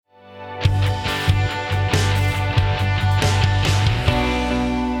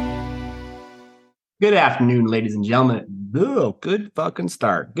Good afternoon, ladies and gentlemen. Oh, good fucking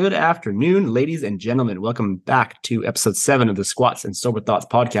start. Good afternoon, ladies and gentlemen. Welcome back to episode 7 of the Squats and Sober Thoughts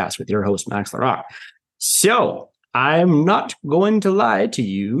podcast with your host, Max LaRock. So, I'm not going to lie to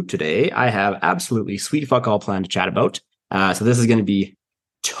you today. I have absolutely sweet fuck all planned to chat about. So this is going to be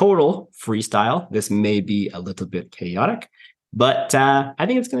total freestyle. This may be a little bit chaotic, but I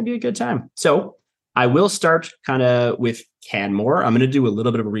think it's going to be a good time. So, I will start kind of with Canmore. I'm going to do a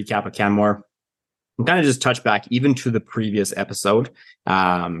little bit of a recap of Canmore. And kind of just touch back even to the previous episode.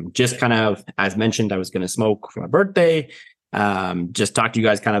 Just kind of, as mentioned, I was going to smoke for my birthday. Just talk to you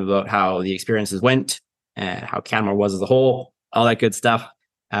guys kind of about how the experiences went and how Canmore was as a whole, all that good stuff.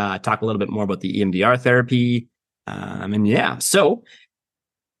 Talk a little bit more about the EMDR therapy. And yeah, so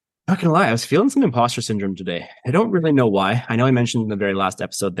not gonna lie, I was feeling some imposter syndrome today. I don't really know why. I know I mentioned in the very last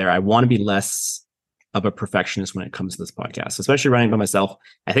episode there, I want to be less of a perfectionist when it comes to this podcast, especially running by myself.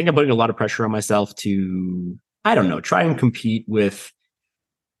 I think I'm putting a lot of pressure on myself to, I don't know, try and compete with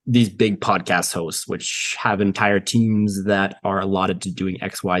these big podcast hosts, which have entire teams that are allotted to doing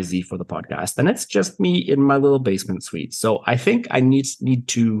XYZ for the podcast. And it's just me in my little basement suite. So I think I need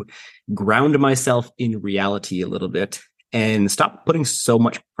to ground myself in reality a little bit and stop putting so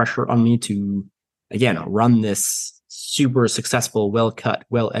much pressure on me to, again, run this super successful, well-cut,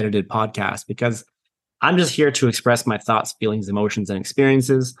 well-edited podcast, because I'm just here to express my thoughts, feelings, emotions, and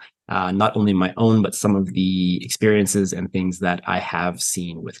experiences, not only my own, but some of the experiences and things that I have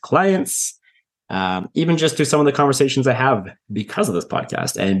seen with clients, even just through some of the conversations I have because of this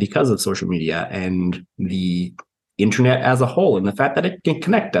podcast and because of social media and the internet as a whole, and the fact that it can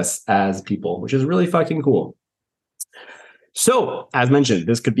connect us as people, which is really fucking cool. So, as mentioned,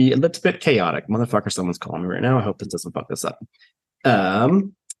 this could be a little bit chaotic. Motherfucker, someone's calling me right now. I hope this doesn't fuck this up.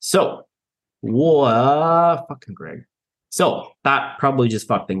 Fucking Greg. So that probably just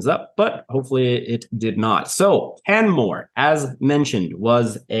fucked things up, but hopefully it did not. So Canmore, as mentioned,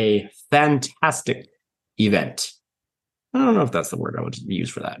 was a fantastic event. I don't know if that's the word I would use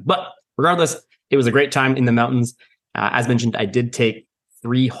for that, but regardless, it was a great time in the mountains. As mentioned, I did take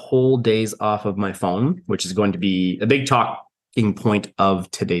 3 whole days off of my phone, which is going to be a big talking point of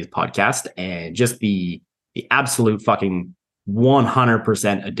today's podcast, and just the absolute fucking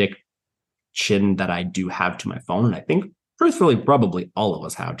 100% addiction that I do have to my phone. And I think truthfully, probably all of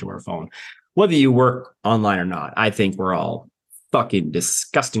us have to our phone, whether you work online or not. I think we're all fucking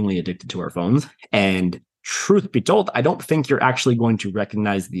disgustingly addicted to our phones. And truth be told, I don't think you're actually going to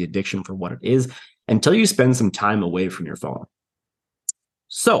recognize the addiction for what it is until you spend some time away from your phone.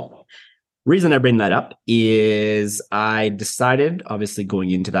 So, reason I bring that up is I decided, obviously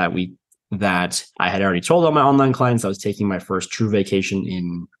going into that week, that I had already told all my online clients I was taking my first true vacation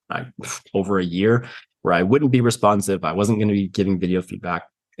in over a year, where I wouldn't be responsive. I wasn't going to be giving video feedback,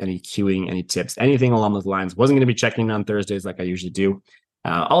 any queuing, any tips, anything along those lines. Wasn't going to be checking in on Thursdays like I usually do.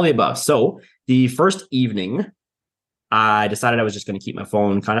 All the above. So the first evening, I decided I was just going to keep my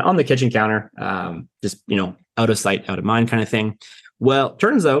phone kind of on the kitchen counter, just, out of sight, out of mind kind of thing. Well,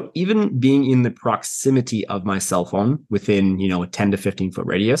 turns out even being in the proximity of my cell phone within, a 10 to 15 foot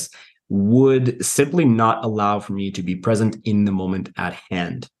radius would simply not allow for me to be present in the moment at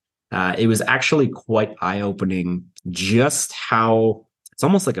hand. It was actually quite eye-opening just how it's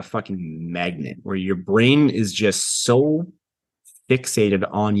almost like a fucking magnet where your brain is just so fixated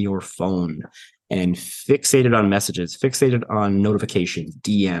on your phone and fixated on messages, fixated on notifications,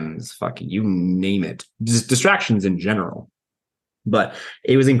 DMs, fucking you name it, just distractions in general. But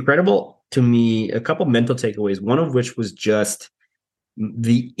it was incredible to me, a couple mental takeaways, one of which was just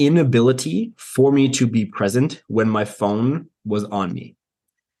the inability for me to be present when my phone was on me.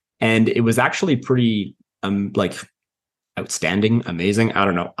 And it was actually pretty outstanding, amazing. I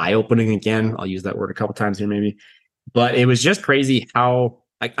don't know, eye-opening again. I'll use that word a couple times here maybe. But it was just crazy how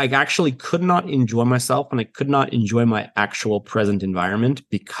I actually could not enjoy myself and I could not enjoy my actual present environment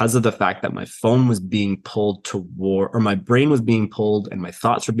because of the fact that my phone was being pulled toward, or my brain was being pulled and my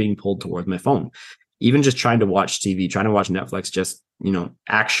thoughts were being pulled towards my phone. Even just trying to watch TV, trying to watch Netflix, just,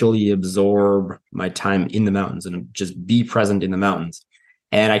 actually absorb my time in the mountains and just be present in the mountains.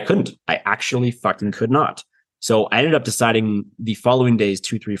 And I couldn't. I actually fucking could not. So I ended up deciding the following days,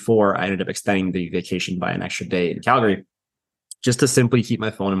 2, 3, 4, I ended up extending the vacation by an extra day in Calgary just to simply keep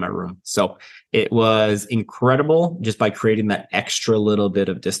my phone in my room. So it was incredible just by creating that extra little bit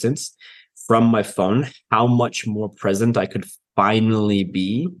of distance from my phone, how much more present I could finally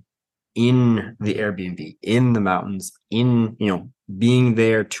be in the Airbnb, in the mountains, in, being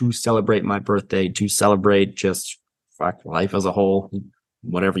there to celebrate my birthday, to celebrate just life as a whole,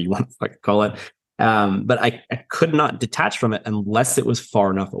 whatever you want to call it. But I could not detach from it unless it was far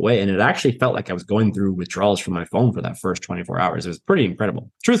enough away. And it actually felt like I was going through withdrawals from my phone for that first 24 hours. It was pretty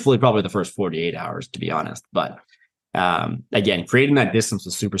incredible. Truthfully, probably the first 48 hours, to be honest. But again, creating that distance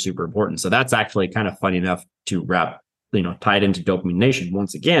was super, super important. So that's actually kind of funny enough to wrap, tied into Dopamine Nation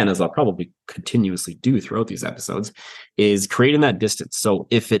once again, as I'll probably continuously do throughout these episodes, is creating that distance. So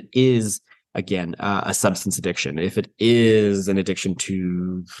if it is, again, a substance addiction, if it is an addiction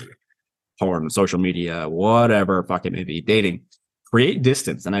to porn, social media, whatever fuck it may be, dating, create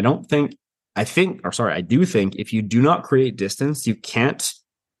distance. And I do think if you do not create distance, you can't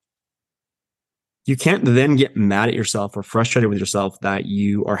then get mad at yourself or frustrated with yourself that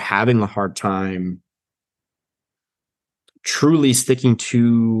you are having a hard time truly sticking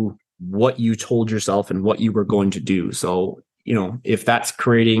to what you told yourself and what you were going to do. So, if that's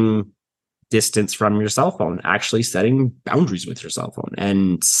creating distance from your cell phone, actually setting boundaries with your cell phone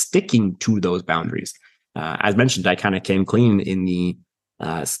and sticking to those boundaries. As mentioned, I kind of came clean in the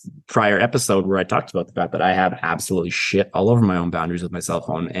prior episode where I talked about the fact that I have absolutely shit all over my own boundaries with my cell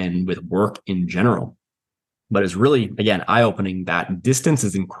phone and with work in general. But it's really, again, eye-opening that distance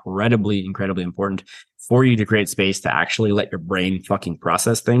is incredibly, incredibly important for you to create space to actually let your brain fucking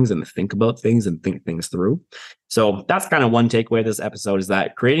process things and think about things and think things through. So that's kind of one takeaway of this episode, is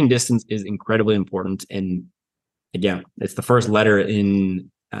that creating distance is incredibly important. And again, it's the first letter in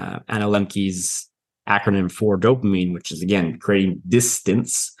Anna Lemke's acronym for dopamine, which is, again, creating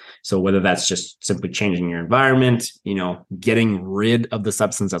distance. So whether that's just simply changing your environment, getting rid of the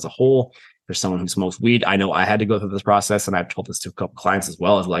substance as a whole. For someone who smokes weed, I know I had to go through this process, and I've told this to a couple clients as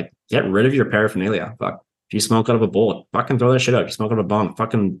well, is like, get rid of your paraphernalia. Fuck. If you smoke out of a bowl, fucking throw that shit out. If you smoke out of a bong,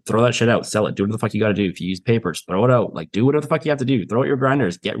 fucking throw that shit out. Sell it. Do whatever the fuck you got to do. If you use papers, throw it out. Like, do whatever the fuck you have to do. Throw out your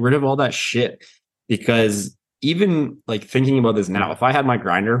grinders. Get rid of all that shit. Because even like thinking about this now, if I had my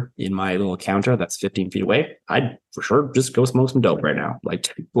grinder in my little counter that's 15 feet away, I'd for sure just go smoke some dope right now. Like,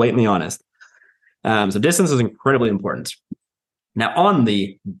 to be blatantly honest. So distance is incredibly important. Now, on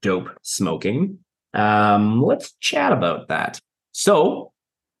the dope smoking, let's chat about that. So,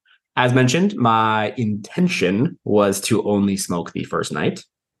 as mentioned, my intention was to only smoke the first night.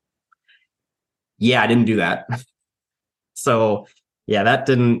 Yeah, I didn't do that. So, yeah, that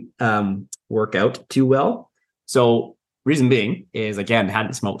didn't work out too well. So, reason being is, again,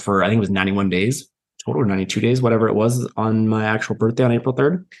 hadn't smoked for, I think it was 91 days, total, or 92 days, whatever it was, on my actual birthday on April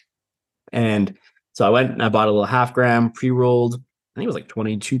 3rd. And so I went and I bought a little half gram pre-rolled. I think it was like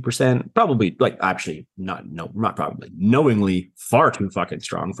 22%, probably, like, actually not probably, knowingly far too fucking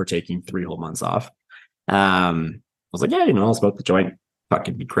strong for taking 3 whole months off. I was like, yeah, I'll smoke the joint.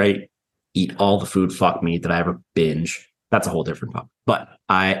 Fucking be great. Eat all the food, fuck me, that I ever binge. That's a whole different pop. But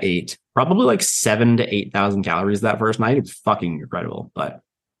I ate probably like 7,000 to 8,000 calories that first night. It's fucking incredible. But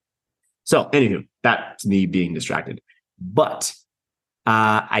so anywho, that's me being distracted. But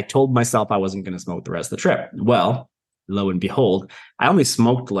I told myself I wasn't going to smoke the rest of the trip. Well, lo and behold, I only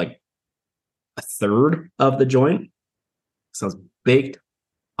smoked like a third of the joint. So I was baked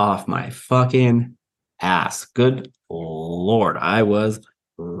off my fucking ass. Good Lord, I was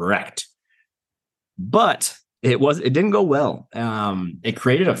wrecked. But it didn't go well. It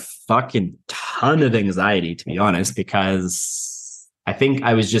created a fucking ton of anxiety, to be honest, because I think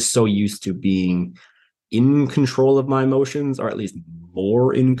I was just so used to being in control of my emotions, or at least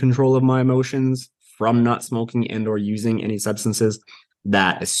more in control of my emotions from not smoking and or using any substances,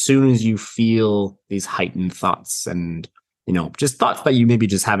 that as soon as you feel these heightened thoughts and, just thoughts that you maybe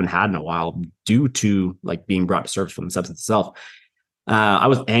just haven't had in a while due to like being brought to surface from the substance itself, I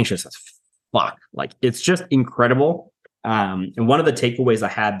was anxious as fuck. Like, it's just incredible. And one of the takeaways I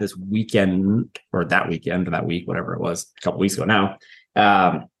had this weekend, or that weekend, or that week, whatever it was, a couple weeks ago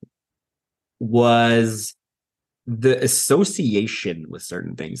now, was the association with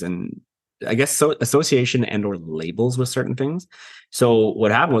certain things. And I guess so, association and or labels with certain things. So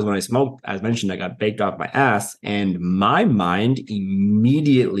what happened was, when I smoked, as mentioned, I got baked off my ass, and my mind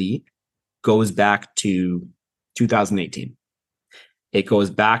immediately goes back to 2018. It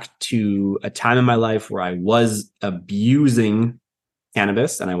goes back to a time in my life where I was abusing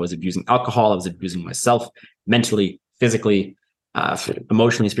cannabis, and I was abusing alcohol. I was abusing myself mentally, physically,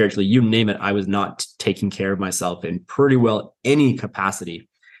 emotionally, spiritually, you name it. I was not taking care of myself in pretty well any capacity.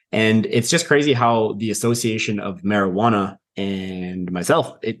 And it's just crazy how the association of marijuana and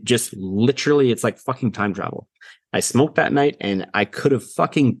myself, it just literally, it's like fucking time travel. I smoked that night, and I could have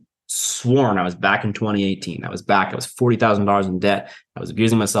fucking sworn I was back in 2018. I was back. I was $40,000 in debt. I was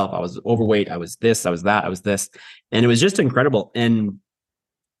abusing myself. I was overweight. I was this, I was that, I was this. And it was just incredible. And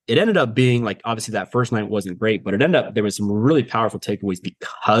it ended up being like, obviously that first night wasn't great, but there was some really powerful takeaways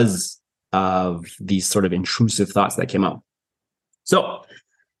because of these sort of intrusive thoughts that came up. So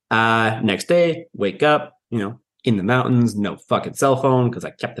next day, wake up, in the mountains, no fucking cell phone because I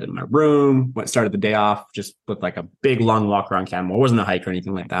kept it in my room. Started the day off just with like a big long walk around Canmore. It wasn't a hike or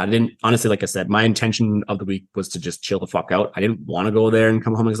anything like that. I didn't, honestly, like I said, my intention of the week was to just chill the fuck out. I didn't want to go there and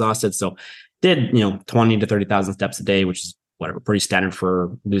come home exhausted. So did, 20 to 30,000 steps a day, which is whatever, pretty standard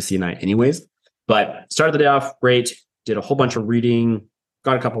for Lucy and I anyways. But started the day off great, did a whole bunch of reading,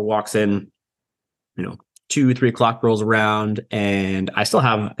 got a couple walks in, 2-3 o'clock rolls around, and I still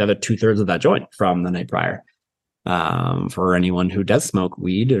have the other 2/3 of that joint from the night prior. For anyone who does smoke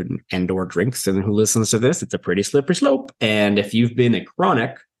weed and or drinks and who listens to this, it's a pretty slippery slope. And if you've been a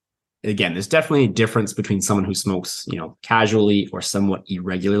chronic, again, there's definitely a difference between someone who smokes, casually or somewhat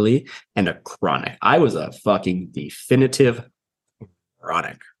irregularly and a chronic. I was a fucking definitive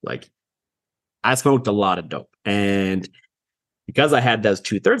chronic. Like, I smoked a lot of dope, and because I had those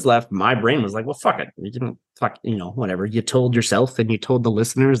 2/3 left, my brain was like, well, fuck it. Whatever. You told yourself and you told the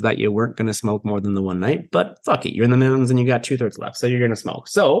listeners that you weren't going to smoke more than the one night, but fuck it. You're in the mountains and you got 2/3 left, so you're going to smoke.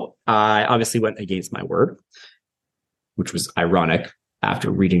 So I obviously went against my word, which was ironic after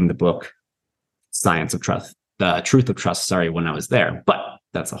reading the book Science of Trust, the Truth of Trust, when I was there. But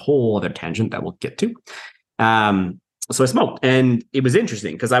that's a whole other tangent that we'll get to. So I smoked, and it was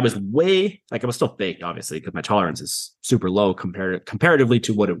interesting because I was I was still baked, obviously, because my tolerance is super low comparatively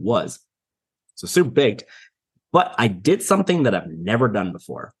to what it was. So super baked. But I did something that I've never done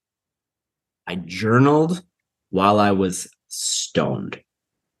before. I journaled while I was stoned.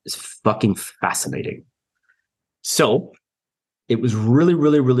 It's fucking fascinating. So it was really,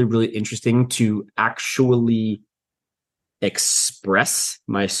 really, really, really interesting to actually express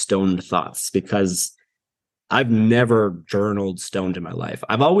my stoned thoughts, because I've never journaled stoned in my life.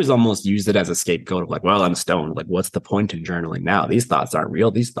 I've always almost used it as a scapegoat of like, well, I'm stoned. Like, what's the point in journaling now? These thoughts aren't real.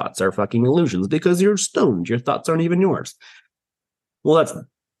 These thoughts are fucking illusions because you're stoned. Your thoughts aren't even yours. Well, that's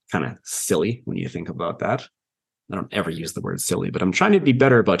kind of silly when you think about that. I don't ever use the word silly, but I'm trying to be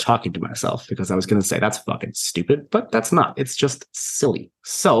better about talking to myself, because I was going to say that's fucking stupid, but that's not. It's just silly.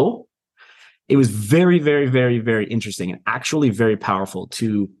 So it was very, very, very, very interesting and actually very powerful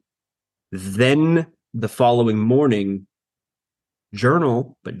to then the following morning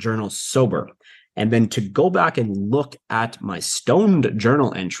journal, but journal sober. And then to go back and look at my stoned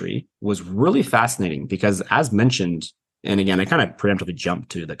journal entry was really fascinating, because as mentioned, and again, I kind of preemptively jumped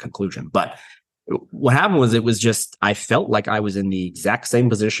to the conclusion, but what happened was I felt like I was in the exact same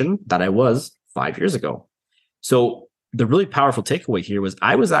position that I was 5 years ago. So the really powerful takeaway here was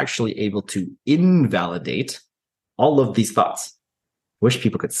I was actually able to invalidate all of these thoughts. Wish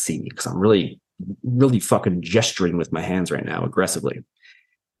people could see me, because I'm really fucking gesturing with my hands right now aggressively.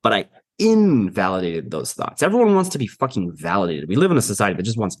 But I invalidated those thoughts. Everyone wants to be fucking validated. We live in a society that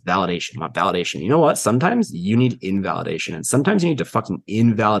just wants validation. You know what? Sometimes you need invalidation, and sometimes you need to fucking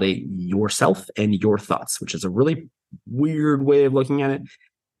invalidate yourself and your thoughts, which is a really weird way of looking at it.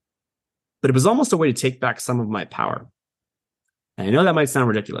 But it was almost a way to take back some of my power. And I know that might sound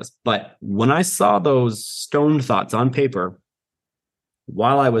ridiculous, but when I saw those stoned thoughts on paper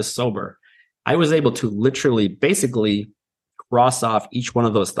while I was sober, I was able to literally basically cross off each one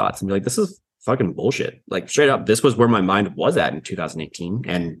of those thoughts and be like, this is fucking bullshit. Like, straight up, this was where my mind was at in 2018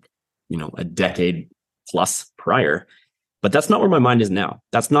 and, a decade plus prior. But that's not where my mind is now.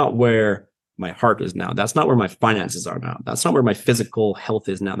 That's not where my heart is now. That's not where my finances are now. That's not where my physical health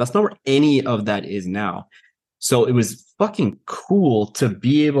is now. That's not where any of that is now. So it was fucking cool to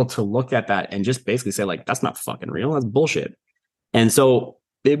be able to look at that and just basically say, like, that's not fucking real. That's bullshit. And so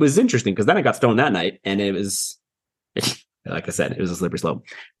it was interesting, because then I got stoned that night, and it was, like I said, it was a slippery slope.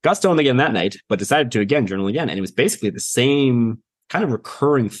 Got stoned again that night, but decided to again journal again. And it was basically the same kind of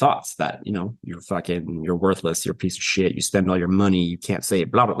recurring thoughts that, you're worthless, you're a piece of shit, you spend all your money, you can't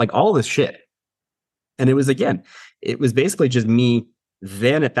save, blah, blah, like all this shit. And it was basically just me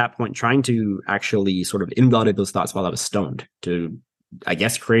then at that point trying to actually sort of invalidate those thoughts while I was stoned, to, I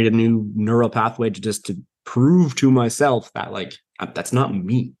guess, create a new neural pathway to prove to myself that, like, that's not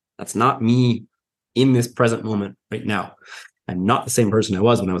me. That's not me in this present moment right now. I'm not the same person I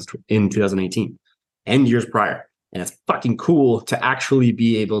was when I was in 2018 and years prior. And it's fucking cool to actually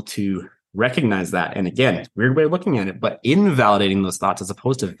be able to recognize that. And again, weird way of looking at it, but invalidating those thoughts as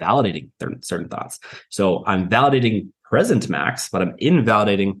opposed to validating certain thoughts. So I'm validating present Max, but I'm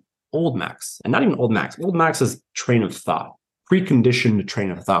invalidating old Max. And not even old Max. Old Max's train of thought, preconditioned train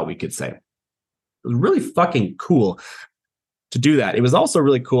of thought, we could say. It was really fucking cool to do that. It was also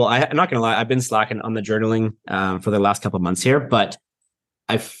really cool. I'm not going to lie, I've been slacking on the journaling for the last couple of months here, but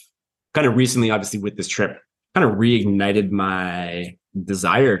I've kind of recently, obviously with this trip, kind of reignited my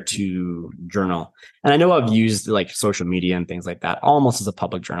desire to journal. And I know I've used like social media and things like that almost as a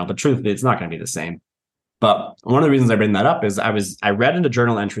public journal, but truthfully, it's not going to be the same. But one of the reasons I bring that up is I read in a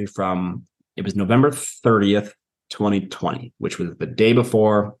journal entry from, it was November 30th, 2020, which was the day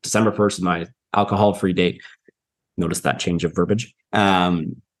before December 1st, my alcohol-free date. Notice that change of verbiage.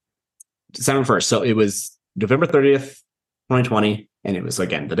 December 1st. So it was November 30th, 2020. And it was,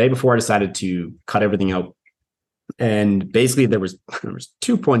 again, the day before I decided to cut everything out. And basically there was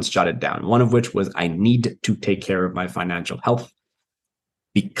 2 points jotted down, one of which was I need to take care of my financial health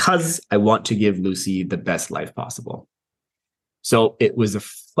because I want to give Lucy the best life possible. So it was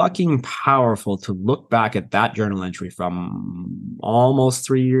fucking powerful to look back at that journal entry from almost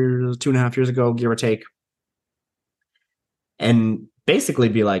 3 years, 2.5 years ago, give or take, and basically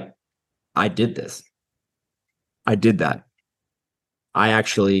be like, I did this. I did that. I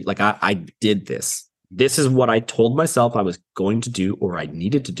actually, like, I did this. This is what I told myself I was going to do or I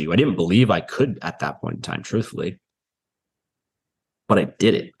needed to do. I didn't believe I could at that point in time, truthfully. But I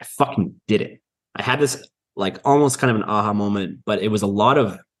did it. I fucking did it. I had this like almost kind of an aha moment, but it was a lot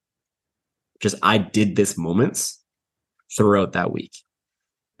of just I did this moments throughout that week.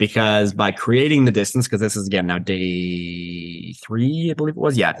 Because by creating the distance, because this is again now day 3, I believe it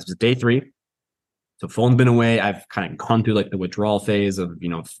was. Yeah, this was day 3. So phone's been away. I've kind of gone through like the withdrawal phase of, you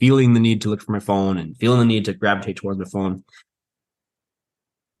know, feeling the need to look for my phone and feeling the need to gravitate towards my phone.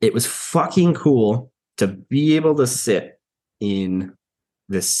 It was fucking cool to be able to sit in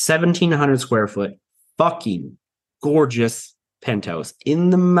this 1,700 square foot fucking gorgeous penthouse in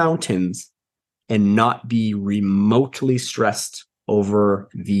the mountains and not be remotely stressed over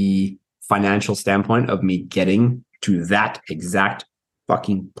the financial standpoint of me getting to that exact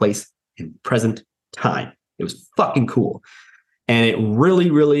fucking place in present time. It was fucking cool. And it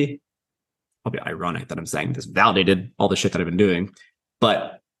really, really, I'll be ironic that I'm saying this, validated all the shit that I've been doing,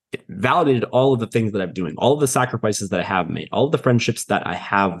 but it validated all of the things that I'm doing, all of the sacrifices that I have made, all of the friendships that I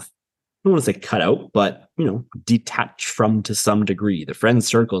have, I don't want to say cut out, but, you know, detached from to some degree, the friend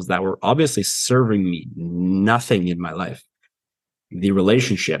circles that were obviously serving me nothing in my life, the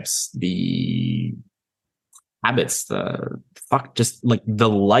relationships, the habits, just like the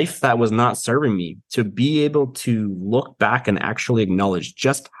life that was not serving me, to be able to look back and actually acknowledge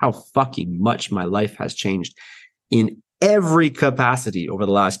just how fucking much my life has changed in every capacity over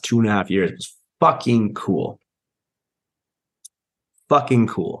the last 2.5 years was fucking cool. Fucking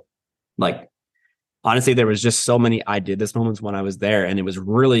cool. Like, honestly, there was just so many I did this moments when I was there. And it was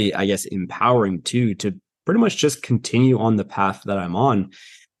really, I guess, empowering too, to pretty much just continue on the path that I'm on.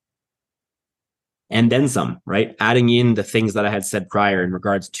 And then some, right? Adding in the things that I had said prior in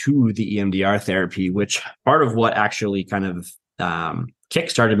regards to the EMDR therapy, which part of what actually kind of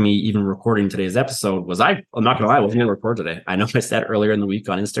kickstarted me even recording today's episode was I'm not gonna lie, I wasn't gonna record today. I know I said earlier in the week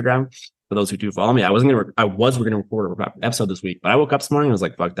on Instagram, for those who do follow me, I was gonna record an episode this week, but I woke up this morning and I was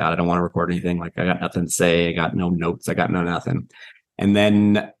like, fuck that, I don't want to record anything. Like, I got nothing to say, I got no notes, I got no nothing. And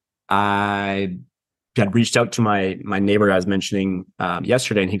then I had reached out to my neighbor I was mentioning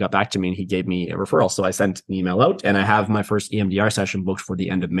yesterday, and he got back to me and he gave me a referral. So I sent an email out and I have my first EMDR session booked for the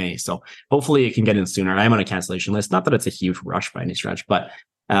end of May. So hopefully it can get in sooner. I am on a cancellation list. Not that it's a huge rush by any stretch, but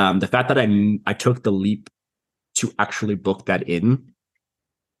the fact that I took the leap to actually book that in,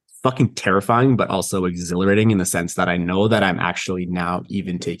 fucking terrifying, but also exhilarating in the sense that I know that I'm actually now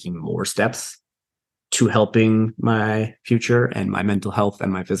even taking more steps to helping my future and my mental health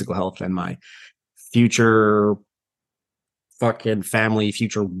and my physical health and my future fucking family,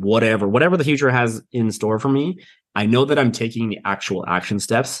 future whatever the future has in store for me. I know that I'm taking the actual action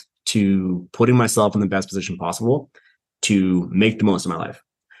steps to putting myself in the best position possible to make the most of my life.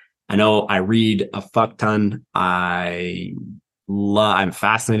 I know I read a fuck ton. I'm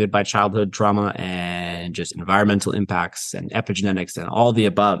fascinated by childhood trauma and just environmental impacts and epigenetics and all the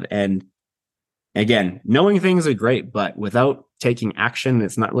above. And again, knowing things are great, but without taking action,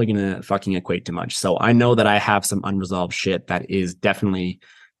 it's not really going to fucking equate to much. So I know that I have some unresolved shit that is definitely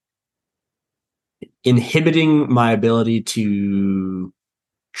inhibiting my ability to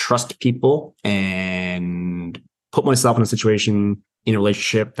trust people and put myself in a situation, in a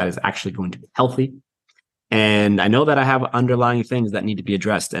relationship that is actually going to be healthy. And I know that I have underlying things that need to be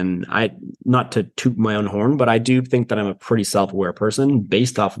addressed. And not to toot my own horn, but I do think that I'm a pretty self-aware person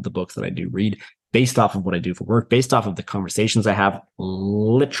based off of the books that I do read, based off of what I do for work, based off of the conversations I have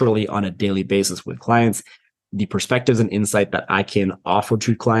literally on a daily basis with clients, the perspectives and insight that I can offer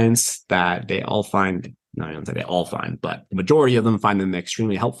to clients that they all find, not I don't say they all find, but the majority of them find them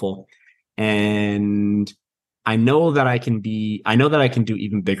extremely helpful. And I know that I can do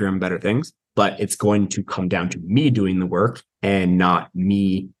even bigger and better things. but it's going to come down to me doing the work and not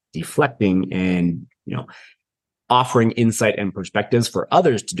me deflecting and, offering insight and perspectives for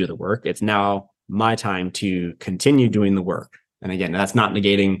others to do the work. It's now my time to continue doing the work. And again, that's not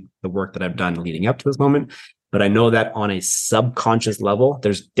negating the work that I've done leading up to this moment, but I know that on a subconscious level,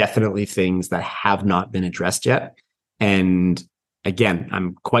 there's definitely things that have not been addressed yet. And again,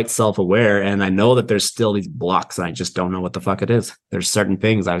 I'm quite self-aware, and I know that there's still these blocks and I just don't know what the fuck it is. There's certain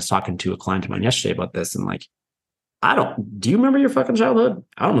things. I was talking to a client of mine yesterday about this, and like, do you remember your fucking childhood?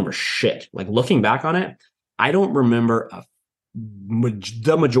 I don't remember shit. Like, looking back on it, I don't remember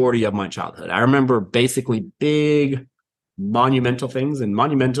the majority of my childhood. I remember basically big monumental things, and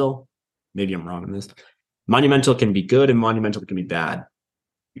monumental, maybe I'm wrong on this. Monumental can be good and monumental can be bad.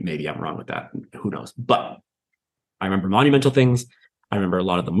 Maybe I'm wrong with that. Who knows? But I remember monumental things. I remember a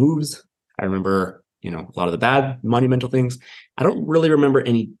lot of the moves. I remember, a lot of the bad monumental things. I don't really remember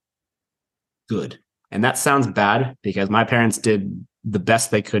any good. And that sounds bad because my parents did the best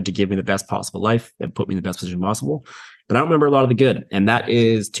they could to give me the best possible life and put me in the best position possible. But I don't remember a lot of the good. And that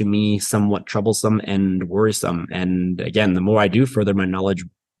is, to me, somewhat troublesome and worrisome. And again, the more I do further my knowledge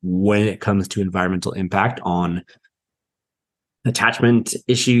when it comes to environmental impact on attachment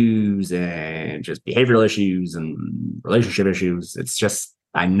issues and just behavioral issues and relationship issues, it's just,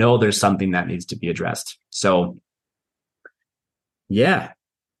 I know there's something that needs to be addressed. So yeah,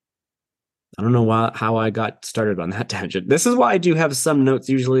 I don't know how I got started on that tangent. This is why I do have some notes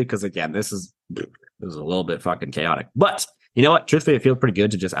usually, because again, this is a little bit fucking chaotic. But you know what? Truthfully, it feels pretty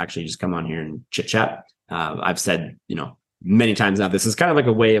good to just come on here and chit chat. I've said, many times now, this is kind of like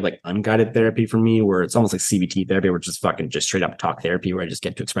a way of like unguided therapy for me, where it's almost like CBT therapy, where it's just straight up talk therapy, where I just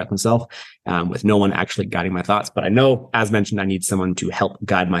get to express myself with no one actually guiding my thoughts. But I know, as mentioned, I need someone to help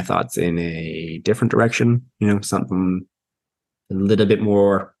guide my thoughts in a different direction, something a little bit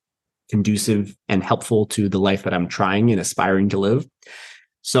more conducive and helpful to the life that I'm trying and aspiring to live.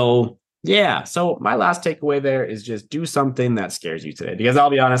 So yeah. So my last takeaway there is just do something that scares you today, because I'll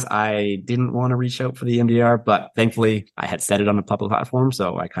be honest, I didn't want to reach out for the MDR, but thankfully I had said it on a public platform.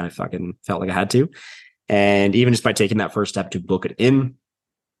 So I kind of fucking felt like I had to. And even just by taking that first step to book it in,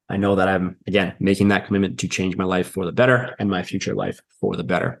 I know that I'm, again, making that commitment to change my life for the better and my future life for the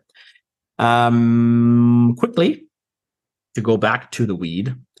better. Quickly, to go back to the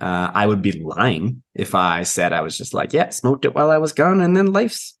weed, I would be lying if I said I was just like, yeah, smoked it while I was gone and then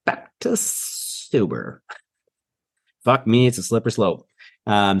life's back to sober. Fuck me, it's a slippery slope.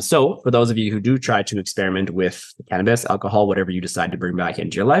 So for those of you who do try to experiment with cannabis, alcohol, whatever you decide to bring back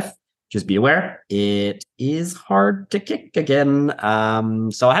into your life, just be aware, it is hard to kick again.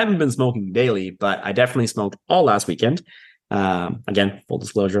 So I haven't been smoking daily, but I definitely smoked all last weekend. Again, full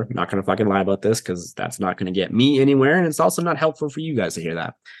disclosure, I'm not going to fucking lie about this because that's not going to get me anywhere. And it's also not helpful for you guys to hear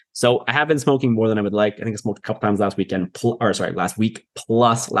that. So I have been smoking more than I would like. I think I smoked a couple times last week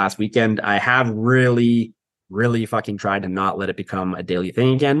plus last weekend. I have really, really fucking tried to not let it become a daily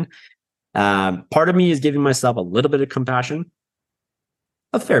thing again. Part of me is giving myself a little bit of compassion,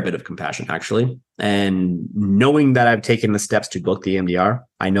 a fair bit of compassion, actually. And knowing that I've taken the steps to book the MDR,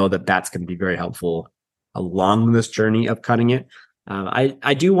 I know that that's going to be very helpful along this journey of cutting it.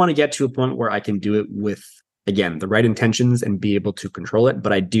 I do want to get to a point where I can do it with, again, the right intentions and be able to control it.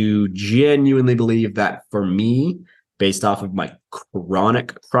 But I do genuinely believe that for me, based off of my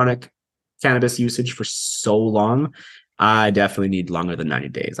chronic cannabis usage for so long, I definitely need longer than 90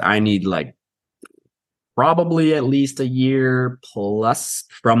 days. I need like probably at least a year plus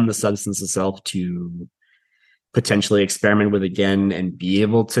from the substance itself to potentially experiment with again and be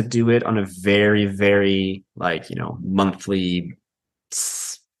able to do it on a very, very monthly,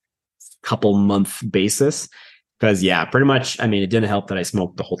 couple month basis. Because yeah, pretty much, I mean, it didn't help that I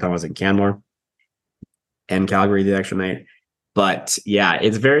smoked the whole time I was in Canmore and Calgary the extra night. But yeah,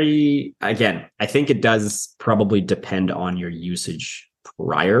 it's very, again, I think it does probably depend on your usage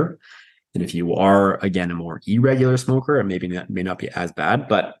prior. And if you are, again, a more irregular smoker, it may not be as bad.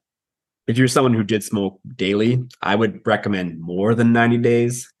 But if you're someone who did smoke daily, I would recommend more than 90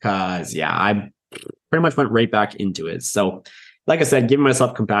 days because, yeah, I pretty much went right back into it. So, like I said, giving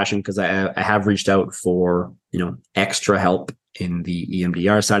myself compassion because I have reached out for, extra help in the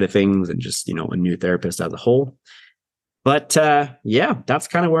EMDR side of things and just, a new therapist as a whole. But yeah, that's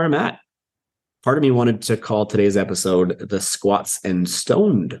kind of where I'm at. Part of me wanted to call today's episode the Squats and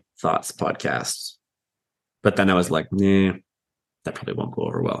Stoned Thoughts podcast. But then I was like, nah, that probably won't go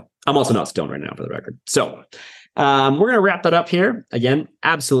over well. I'm also not stoned right now, for the record. So We're going to wrap that up here. Again,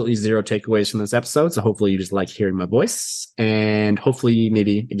 absolutely zero takeaways from this episode. So hopefully you just like hearing my voice. And hopefully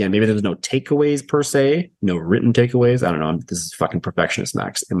maybe there's no takeaways per se, no written takeaways. I don't know. This is fucking perfectionist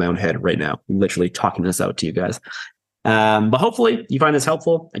max in my own head right now. I'm literally talking this out to you guys. But hopefully you find this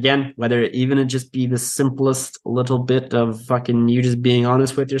helpful. Again, whether even it just be the simplest little bit of fucking you just being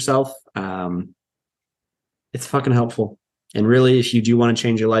honest with yourself. It's fucking helpful. And really, if you do want to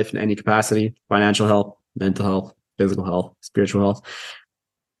change your life in any capacity, financial health, mental health, physical health, spiritual health,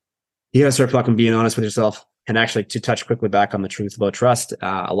 you gotta start fucking being honest with yourself. And actually, to touch quickly back on the truth about trust,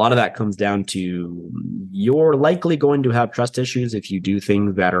 a lot of that comes down to you're likely going to have trust issues if you do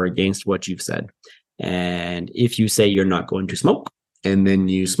things that are against what you've said. And if you say you're not going to smoke and then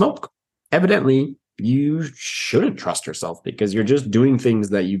you smoke, evidently you shouldn't trust yourself because you're just doing things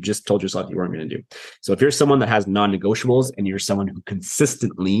that you just told yourself you weren't going to do. So if you're someone that has non-negotiables and you're someone who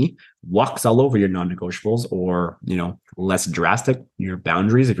consistently walks all over your non-negotiables, or, less drastic, your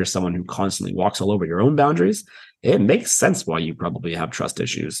boundaries, if you're someone who constantly walks all over your own boundaries, it makes sense why you probably have trust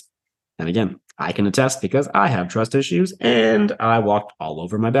issues. And again, I can attest because I have trust issues and I walked all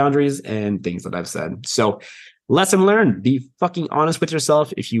over my boundaries and things that I've said. So lesson learned, be fucking honest with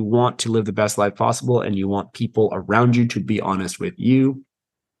yourself if you want to live the best life possible and you want people around you to be honest with you.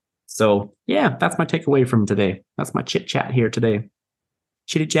 So yeah, that's my takeaway from today. That's my chit chat here today.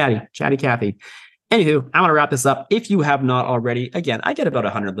 Chitty chatty Cathy. Anywho, I want to wrap this up. If you have not already, again, I get about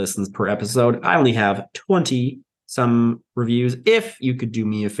 100 listens per episode. I only have 20 some reviews. If you could do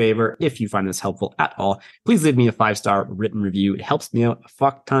me a favor, if you find this helpful at all, please leave me a 5-star written review. It helps me out a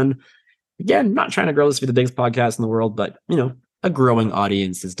fuck ton. Again, not trying to grow this to be the biggest podcast in the world, but, a growing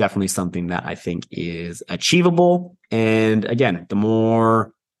audience is definitely something that I think is achievable. And again, the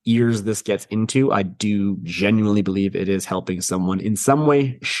more ears this gets into, I do genuinely believe it is helping someone in some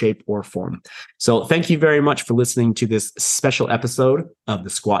way, shape, or form. So thank you very much for listening to this special episode of the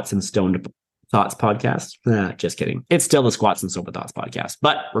Squats and Stoned Thoughts podcast. Just kidding. It's still the Squats and Sober Thoughts podcast.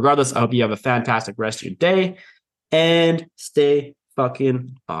 But regardless, I hope you have a fantastic rest of your day and stay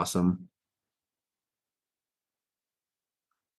fucking awesome.